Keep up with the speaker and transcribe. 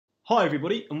Hi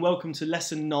everybody and welcome to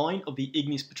lesson 9 of the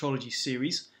Igneous Petrology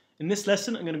series. In this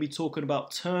lesson I'm going to be talking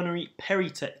about ternary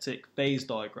peritectic phase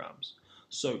diagrams.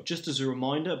 So just as a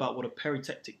reminder about what a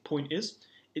peritectic point is,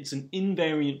 it's an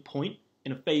invariant point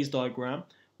in a phase diagram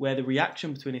where the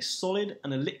reaction between a solid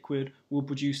and a liquid will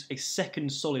produce a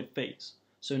second solid phase.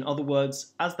 So in other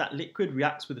words, as that liquid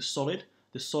reacts with the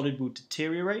solid will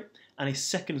deteriorate and a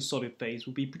second solid phase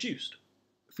will be produced.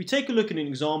 If we take a look at an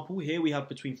example, here we have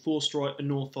between forsterite,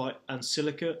 anorthite and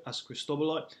silica as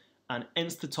cristobalite, and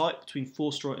enstatite between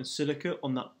forsterite and silica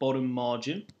on that bottom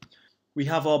margin. We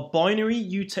have our binary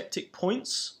eutectic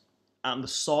points at the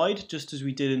side, just as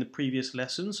we did in the previous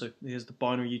lesson. So here's the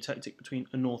binary eutectic between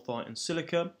anorthite and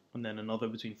silica, and then another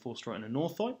between forsterite and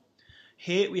anorthite.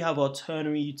 Here we have our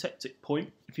ternary eutectic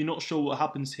point. If you're not sure what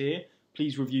happens here,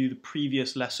 please review the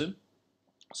previous lesson.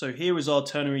 So here is our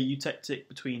ternary eutectic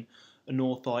between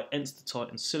anorthite, enstatite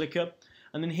and silica,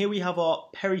 and then here we have our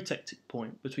peritectic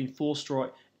point between forsterite,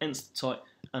 enstatite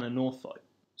and anorthite.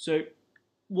 So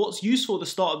what's useful at the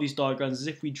start of these diagrams is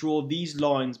if we draw these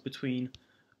lines between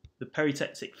the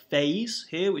peritectic phase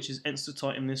here, which is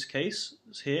enstatite in this case,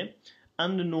 it's here,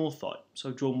 and anorthite. So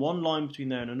I've drawn one line between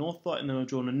there and anorthite, and then I've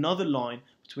drawn another line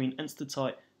between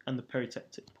enstatite and the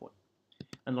peritectic point.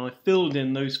 And I filled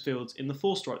in those fields in the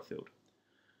forsterite field.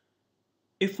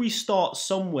 If we start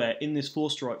somewhere in this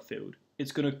forsterite field,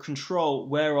 it's going to control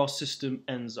where our system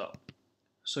ends up.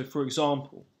 So for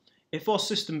example, if our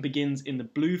system begins in the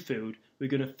blue field,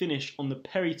 we're going to finish on the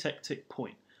peritectic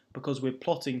point because we're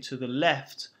plotting to the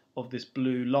left of this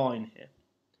blue line here.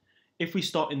 If we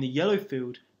start in the yellow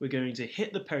field, we're going to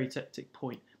hit the peritectic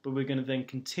point, but we're going to then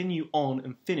continue on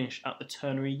and finish at the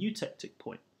ternary eutectic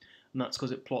point. And that's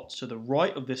because it plots to the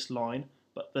right of this line,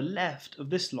 but the left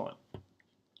of this line.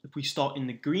 If we start in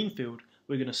the green field,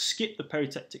 we're going to skip the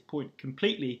peritectic point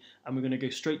completely and we're going to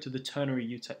go straight to the ternary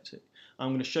eutectic. I'm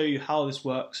going to show you how this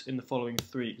works in the following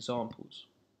 3 examples.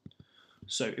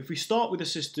 So if we start with a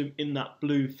system in that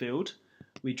blue field,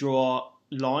 we draw our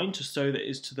line to show that it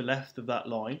is to the left of that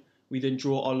line. We then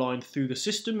draw our line through the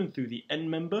system and through the end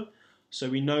member. So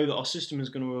we know that our system is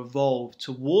going to evolve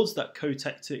towards that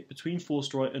cotectic between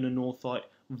forsterite and anorthite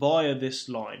via this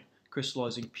line,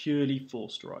 crystallizing purely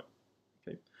forsterite.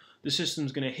 The system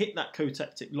is going to hit that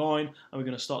cotectic line and we're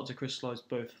going to start to crystallize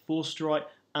both forsterite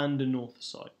and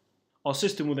anorthite. Our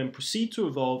system will then proceed to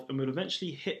evolve and will eventually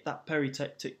hit that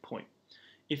peritectic point.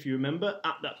 If you remember,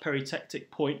 at that peritectic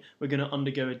point, we're going to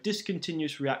undergo a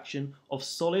discontinuous reaction of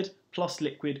solid plus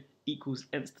liquid equals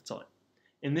enstatite.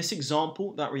 In this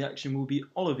example, that reaction will be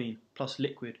olivine plus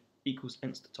liquid equals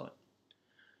enstatite.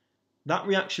 That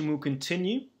reaction will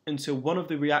continue until one of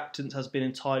the reactants has been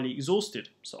entirely exhausted,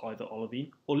 so either olivine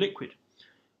or liquid.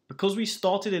 Because we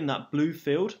started in that blue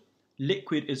field,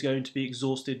 liquid is going to be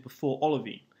exhausted before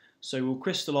olivine. So we'll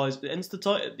crystallize the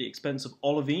enstatite at the expense of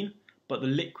olivine, but the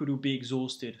liquid will be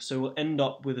exhausted. So we'll end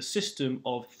up with a system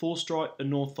of forsterite,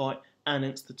 anorthite and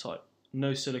enstatite.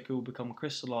 No silica will become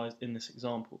crystallized in this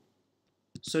example.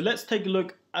 So let's take a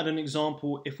look at an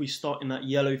example if we start in that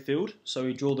yellow field. So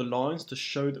we draw the lines to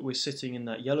show that we're sitting in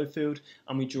that yellow field,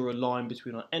 and we draw a line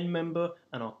between our end member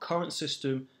and our current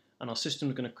system, and our system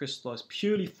is going to crystallize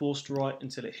purely forsterite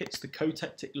until it hits the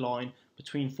cotectic line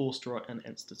between forsterite and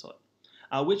enstatite.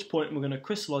 At which point we're going to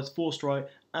crystallize forsterite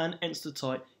and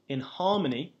enstatite in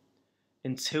harmony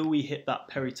until we hit that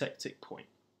peritectic point.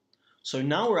 So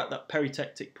now we're at that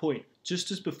peritectic point.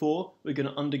 Just as before, we're going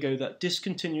to undergo that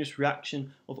discontinuous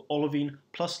reaction of olivine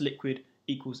plus liquid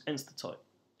equals enstatite.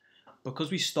 Because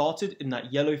we started in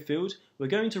that yellow field, we're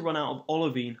going to run out of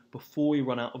olivine before we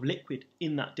run out of liquid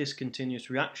in that discontinuous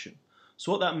reaction.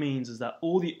 So what that means is that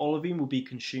all the olivine will be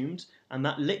consumed and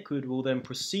that liquid will then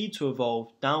proceed to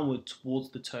evolve downward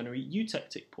towards the ternary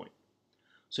eutectic point.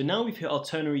 So now we've hit our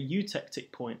ternary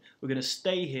eutectic point, we're going to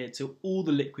stay here till all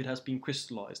the liquid has been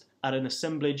crystallized at an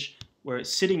assemblage where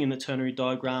it's sitting in the ternary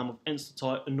diagram of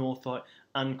enstatite, anorthite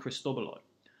and cristobalite.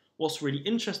 What's really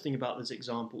interesting about this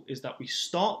example is that we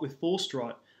start with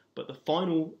forsterite, but the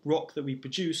final rock that we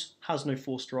produce has no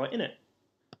forsterite in it.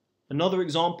 Another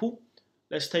example,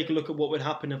 let's take a look at what would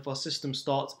happen if our system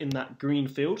starts in that green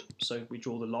field. So we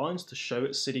draw the lines to show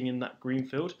it's sitting in that green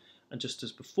field. And just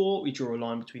as before, we draw a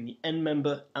line between the end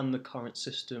member and the current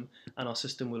system, and our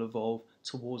system will evolve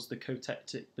towards the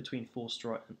cotectic between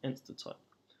forsterite and enstatite.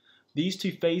 These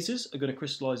 2 phases are going to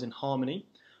crystallize in harmony,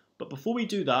 but before we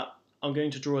do that, I'm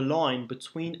going to draw a line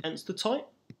between enstatite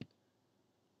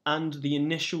and the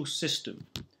initial system.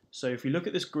 So if we look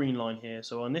at this green line here,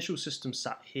 so our initial system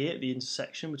sat here at the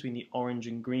intersection between the orange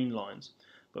and green lines.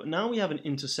 But now we have an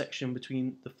intersection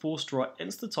between the forsterite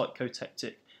enstatite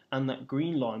cotectic and that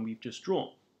green line we've just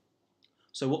drawn.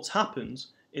 So what's happened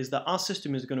is that our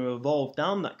system is going to evolve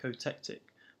down that cotectic,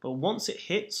 but once it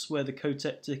hits where the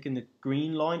cotectic and the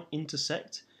green line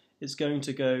intersect, it's going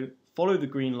to go follow the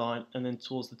green line and then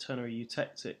towards the ternary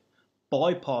eutectic,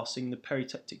 bypassing the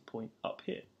peritectic point up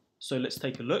here. So let's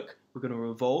take a look. We're going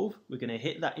to evolve, we're going to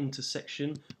hit that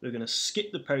intersection, we're going to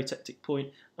skip the peritectic point,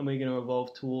 and we're going to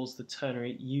evolve towards the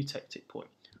ternary eutectic point,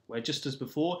 where just as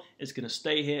before, it's going to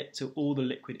stay here till all the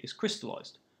liquid is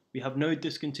crystallized. We have no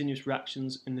discontinuous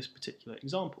reactions in this particular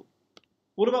example.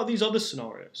 What about these other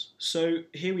scenarios? So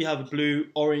here we have a blue,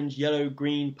 orange, yellow,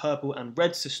 green, purple, and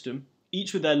red system,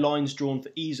 each with their lines drawn for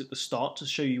ease at the start to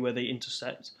show you where they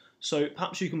intersect. So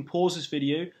perhaps you can pause this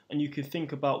video and you can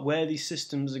think about where these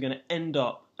systems are going to end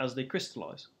up as they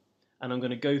crystallize. And I'm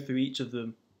going to go through each of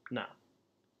them now.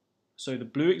 So the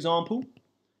blue example,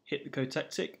 hit the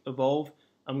cotectic, evolve,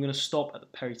 I'm going to stop at the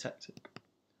peritectic.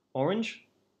 Orange,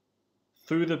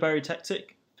 through the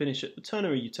peritectic, finish at the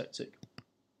ternary eutectic.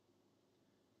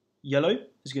 Yellow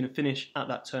is going to finish at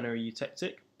that ternary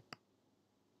eutectic.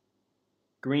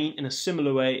 Green, in a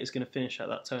similar way, is going to finish at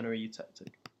that ternary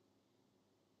eutectic.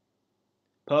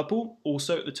 Purple,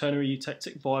 also at the ternary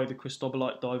eutectic via the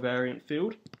cristobalite divariant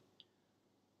field.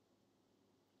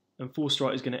 And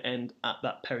forsterite is going to end at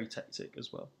that peritectic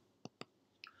as well.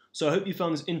 So I hope you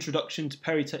found this introduction to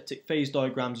peritectic phase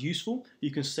diagrams useful.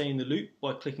 You can stay in the loop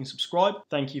by clicking subscribe.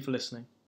 Thank you for listening.